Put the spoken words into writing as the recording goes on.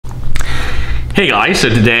Hey guys, so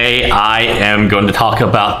today I am going to talk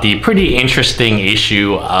about the pretty interesting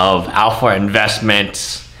issue of Alpha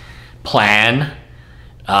Investment's plan.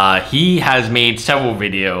 He has made several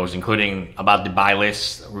videos, including about the buy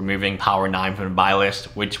list, removing Power 9 from the buy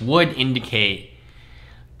list, which would indicate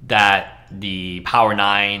that the Power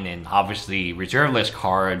 9 and obviously reserve list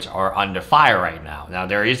cards are under fire right now. Now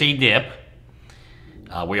there is a dip.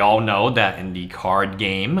 We all know that in the card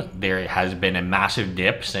game, there has been a massive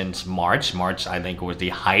dip since March. March, I think, was the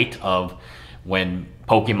height of when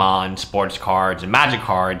Pokemon, sports cards, and Magic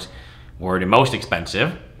cards were the most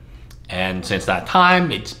expensive. And since that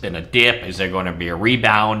time, it's been a dip. Is there going to be a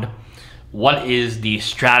rebound? What is the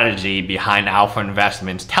strategy behind Alpha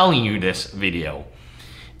Investments telling you this video?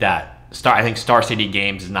 That I think Star City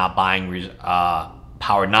Games is not buying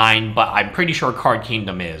Power 9, but I'm pretty sure Card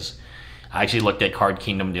Kingdom is. I actually looked at Card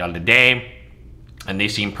Kingdom the other day, and they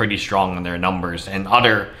seem pretty strong in their numbers, and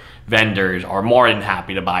other vendors are more than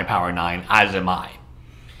happy to buy Power 9, as am I.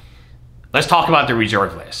 Let's talk about the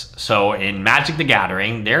reserve list. So in Magic the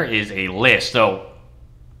Gathering, there is a list. So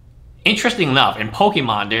interesting enough, in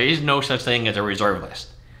Pokemon, there is no such thing as a reserve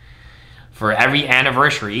list. For every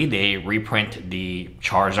anniversary, they reprint the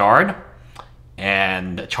Charizard,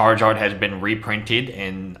 and Charizard has been reprinted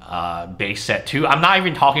in base set 2. I'm not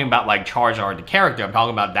even talking about like Charizard the character. I'm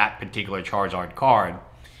talking about that particular Charizard card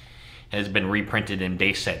has been reprinted in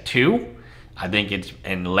base set 2. I think it's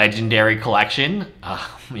in Legendary Collection.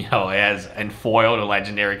 It has in foil. The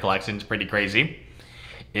Legendary Collection is pretty crazy.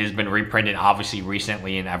 It has been reprinted obviously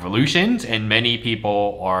recently in Evolutions, and many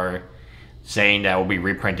people are saying that it will be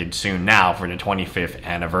reprinted soon now for the 25th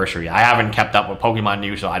anniversary. I haven't kept up with Pokemon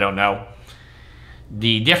news, so I don't know.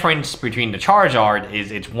 The difference between the Charizard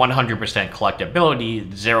is it's 100% collectability,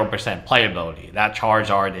 0% playability. That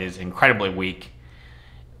Charizard is incredibly weak.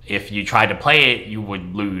 If you tried to play it, you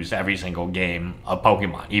would lose every single game of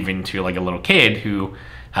Pokemon, even to like a little kid who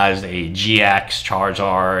has a GX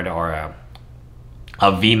Charizard or a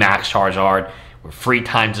VMAX Charizard with 3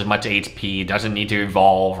 times as much HP, doesn't need to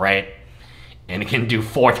evolve, right? And it can do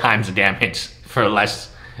 4 times the damage for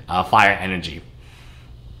less fire energy.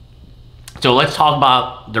 So let's talk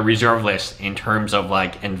about the reserve list in terms of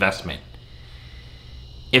like investment.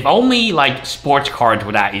 If only like sports cards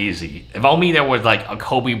were that easy. If only there was like a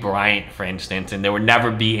Kobe Bryant, for instance, and there would never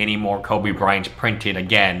be any more Kobe Bryants printed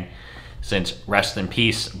again, since rest in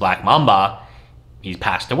peace, Black Mamba, he's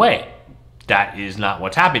passed away. That is not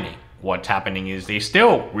what's happening. What's happening is they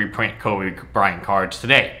still reprint Kobe Bryant cards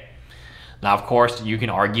today. Now, of course, you can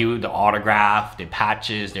argue the autograph, the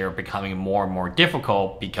patches, they're becoming more and more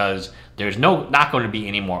difficult because there's not going to be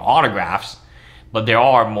any more autographs, but there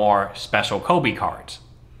are more special Kobe cards.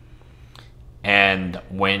 And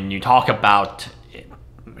when you talk about,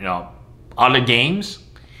 other games,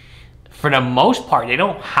 for the most part, they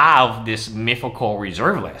don't have this mythical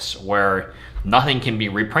reserve list where nothing can be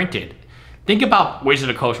reprinted. Think about Wizards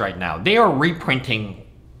of the Coast right now. They are reprinting.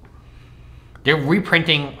 They're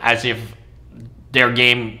reprinting as if their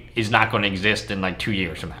game is not going to exist in like 2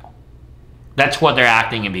 years from now. That's what they're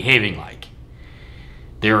acting and behaving like.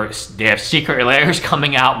 They have secret layers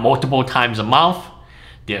coming out multiple times a month.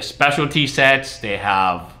 They have specialty sets. They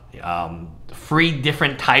have 3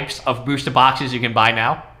 different types of booster boxes you can buy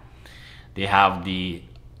now. They have the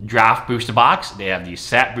draft booster box. They have the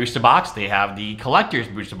set booster box. They have the collector's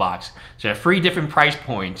booster box. So you have 3 different price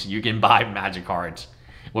points you can buy Magic cards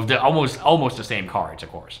with the almost the same cards, of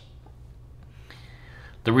course.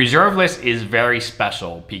 The reserve list is very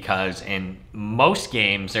special because in most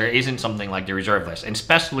games, there isn't something like the reserve list, and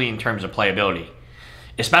especially in terms of playability.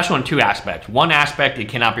 It's special in 2 aspects. One aspect, it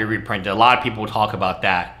cannot be reprinted. A lot of people talk about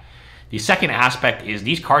that. The second aspect is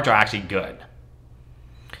these cards are actually good.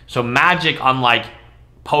 So Magic, unlike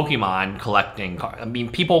Pokemon collecting cards,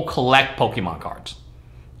 people collect Pokemon cards.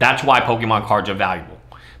 That's why Pokemon cards are valuable.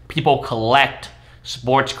 People collect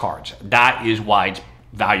sports cards. That is why it's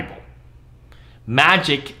valuable.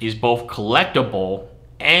 Magic is both collectible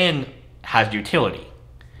and has utility.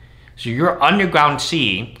 So your Underground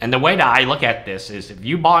Sea, and the way that I look at this is if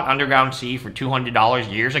you bought Underground Sea for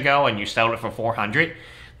 $200 years ago and you sold it for $400,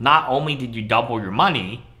 not only did you double your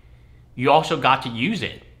money, you also got to use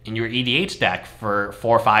it in your EDH deck for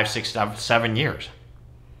 4, 5, 6, 7 years.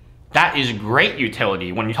 That is great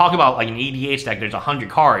utility. When you talk about like an EDH deck, there's 100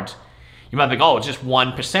 cards. You might think, oh, it's just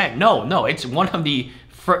 1%. No, it's one of the...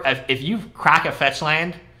 if you crack a fetch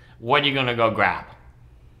land, what are you going to go grab?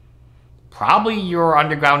 Probably your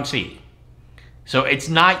Underground Sea. So it's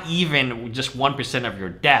not even just 1% of your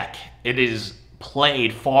deck. It is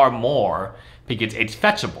played far more because it's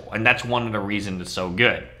fetchable, and that's one of the reasons it's so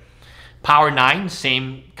good. Power 9,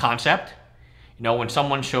 same concept. You know, when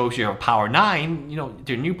someone shows you a Power 9, you know,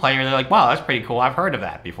 to a new player, they're like, wow, that's pretty cool. I've heard of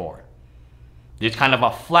that before. It's kind of a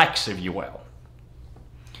flex, if you will.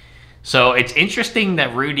 So it's interesting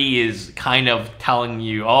that Rudy is kind of telling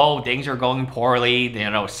you, oh, things are going poorly. You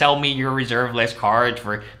know, sell me your reserve list cards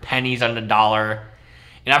for pennies on the dollar.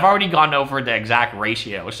 And I've already gone over the exact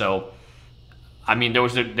ratio. So, I mean,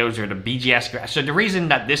 those are the BGS. So the reason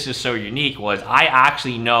that this is so unique was I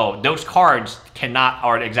actually know those cards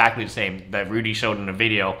aren't exactly the same that Rudy showed in the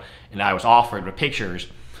video and I was offered with pictures.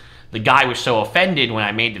 The guy was so offended when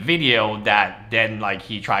I made the video that then, like,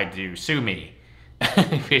 he tried to sue me.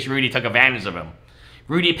 Because Rudy took advantage of him.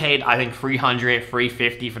 Rudy paid, I think, $300,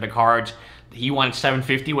 $350 for the cards. He wanted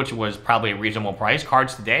 $750, which was probably a reasonable price.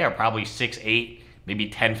 Cards today are probably $6,000, $8,000, maybe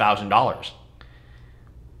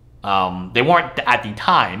 $10,000. They weren't at the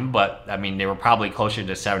time, but I mean, they were probably closer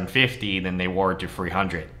to $750 than they were to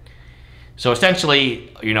 $300. So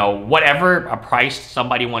essentially, you know, whatever a price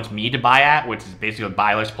somebody wants me to buy at, which is basically a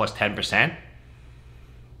buy list plus 10%,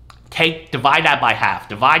 divide that by half.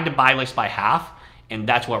 Divide the buy list by half. And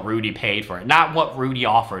that's what Rudy paid for it. Not what Rudy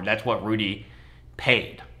offered. That's what Rudy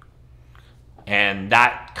paid. And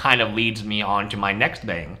that kind of leads me on to my next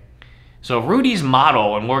thing. So Rudy's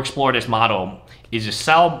model, and we'll explore this model, is to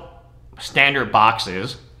sell standard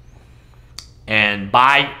boxes and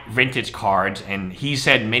buy vintage cards. And he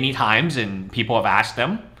said many times, and people have asked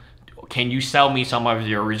him, can you sell me some of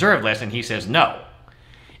your reserve list? And he says no.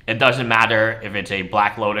 It doesn't matter if it's a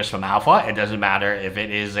Black Lotus from Alpha. It doesn't matter if it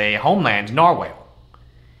is a Homelands Narwhal.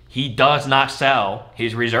 He does not sell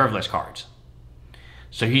his reserve list cards.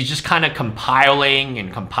 So he's just kind of compiling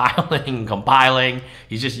and compiling and compiling.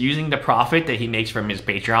 He's just using the profit that he makes from his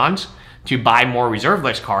patrons to buy more reserve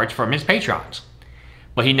list cards from his patrons.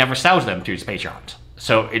 But he never sells them to his patrons.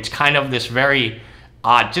 So it's kind of this very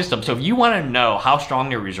odd system. So if you want to know how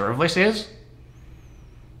strong your reserve list is,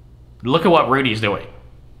 look at what Rudy's doing.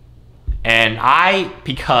 And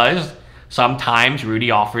because sometimes Rudy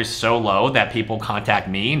offers so low that people contact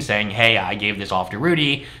me and saying, hey, I gave this off to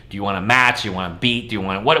Rudy. Do you want to match? Do you want to beat? Do you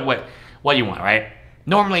want what do you want, right?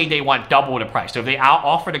 Normally they want double the price. So if they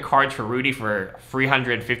offer the cards for Rudy for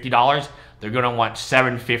 $350, they're going to want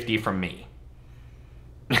 $750 from me.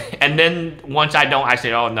 And then once I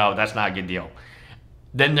say, oh no, that's not a good deal.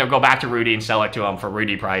 Then they'll go back to Rudy and sell it to him for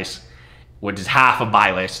Rudy price, which is half a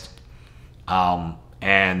buy list.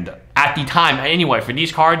 And at the time, anyway, for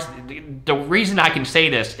these cards, the reason I can say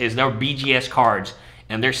this is they're BGS cards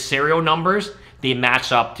and their serial numbers, they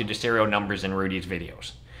match up to the serial numbers in Rudy's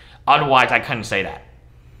videos. Otherwise, I couldn't say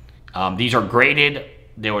that. These are graded.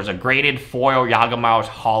 There was a graded foil Yagama's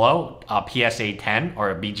Hollow, PSA 10 or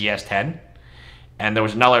a BGS 10. And there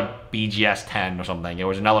was another BGS 10 or something. It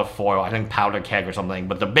was another foil, I think Powder Keg or something.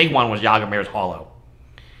 But the big one was Yagama's Hollow.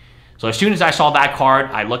 So as soon as I saw that card,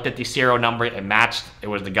 I looked at the serial number. It matched. It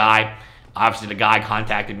was the guy. Obviously, the guy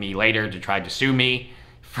contacted me later to try to sue me.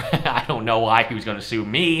 I don't know why he was going to sue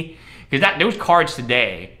me. Because those cards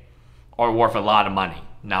today are worth a lot of money.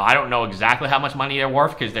 Now, I don't know exactly how much money they're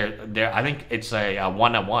worth because I think it's a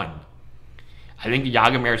 1-to-1. I think the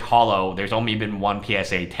Yagama's Hollow, there's only been one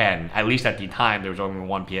PSA 10. At least at the time, there was only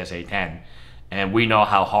one PSA 10. And we know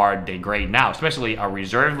how hard they grade now, especially a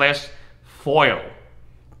reserve list foil.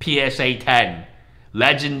 PSA 10,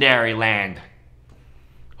 legendary land.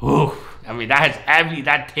 Ooh, I mean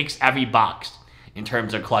that ticks every box in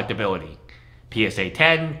terms of collectability. PSA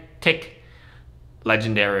 10, tick.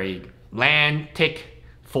 Legendary land, tick.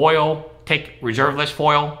 Foil, tick. Reserve list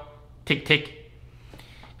foil, tick, tick.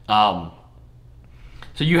 So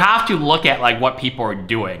you have to look at like what people are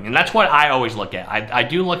doing, and that's what I always look at. I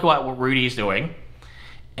do look at what Rudy's doing,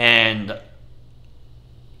 and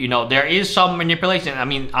you know, there is some manipulation. I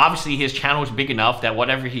mean, obviously his channel is big enough that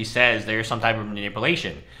whatever he says, there's some type of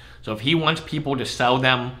manipulation. So if he wants people to sell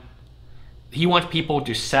them, he wants people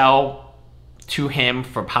to sell to him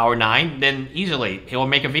for Power 9, then easily he'll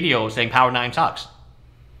make a video saying Power 9 sucks.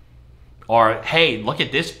 Or, hey, look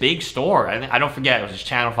at this big store. I don't forget, it was his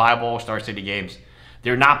channel, Viable, Star City Games.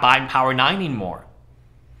 They're not buying Power 9 anymore.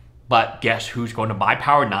 But guess who's going to buy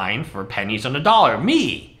Power 9 for pennies on the dollar?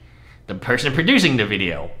 Me! The person producing the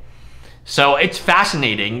video. So it's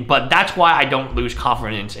fascinating, but that's why I don't lose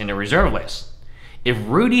confidence in the reserve list. If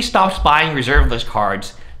Rudy stops buying reserve list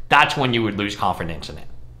cards, that's when you would lose confidence in it.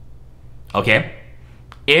 Okay?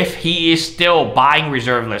 If he is still buying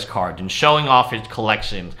reserve list cards and showing off his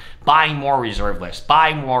collections, buying more reserve lists,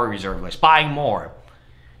 buying more reserve lists, buying more,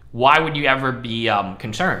 why would you ever be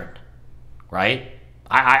concerned? Right?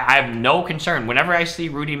 I have no concern. Whenever I see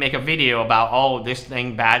Rudy make a video about, oh, this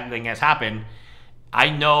thing, bad thing has happened, I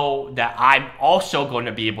know that I'm also going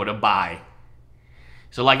to be able to buy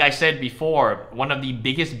So like I said before, one of the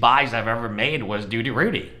biggest buys I've ever made was due to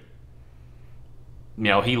Rudy. You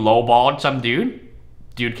know, he lowballed some dude.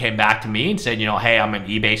 Dude came back to me and said, you know, hey, I'm an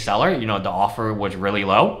eBay seller. You know, the offer was really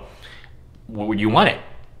low. Would you want it?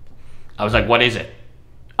 I was like, what is it?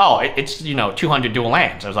 Oh, it's, you know, 200 dual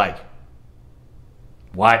lands. I was like,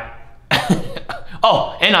 what?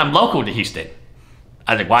 Oh, and I'm local to Houston.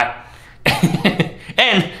 I was like, what?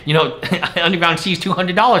 And, you know, Underground Sea's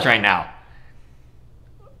 $200 right now.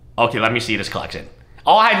 Okay, let me see this collection.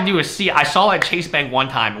 All I had to do was see. I saw it at Chase Bank one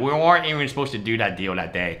time. We weren't even supposed to do that deal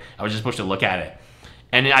that day. I was just supposed to look at it.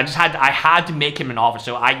 And I had to make him an offer.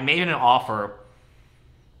 So I made him an offer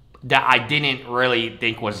that I didn't really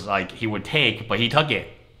think was like he would take, but he took it.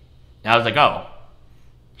 And I was like, oh,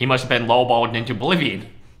 he must have been lowballed into oblivion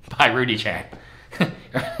by Rudy Chan.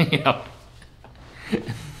 You know.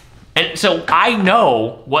 And so I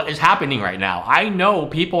know what is happening right now. I know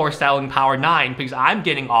people are selling Power 9 because I'm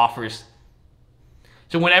getting offers.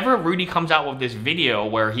 So whenever Rudy comes out with this video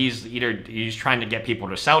where he's trying to get people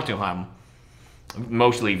to sell to him,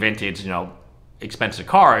 mostly vintage, you know, expensive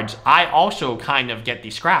cards, I also kind of get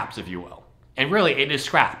these scraps, if you will. And really, it is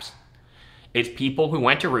scraps. It's people who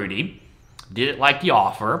went to Rudy, didn't like the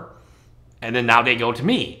offer, and then now they go to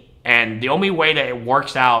me. And the only way that it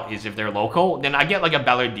works out is if they're local. Then I get like a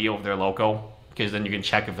better deal if they're local, because then you can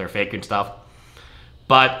check if they're fake and stuff.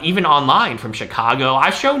 But even online from Chicago,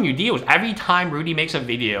 I've shown you deals. Every time Rudy makes a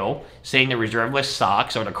video saying the reserve list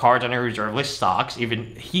sucks or the cards on the reserve list sucks,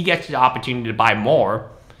 even he gets the opportunity to buy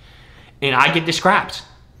more, and I get the scraps.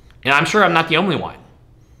 And I'm sure I'm not the only one,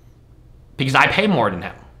 because I pay more than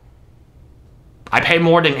him. I pay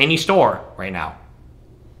more than any store right now.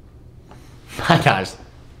 Hi guys.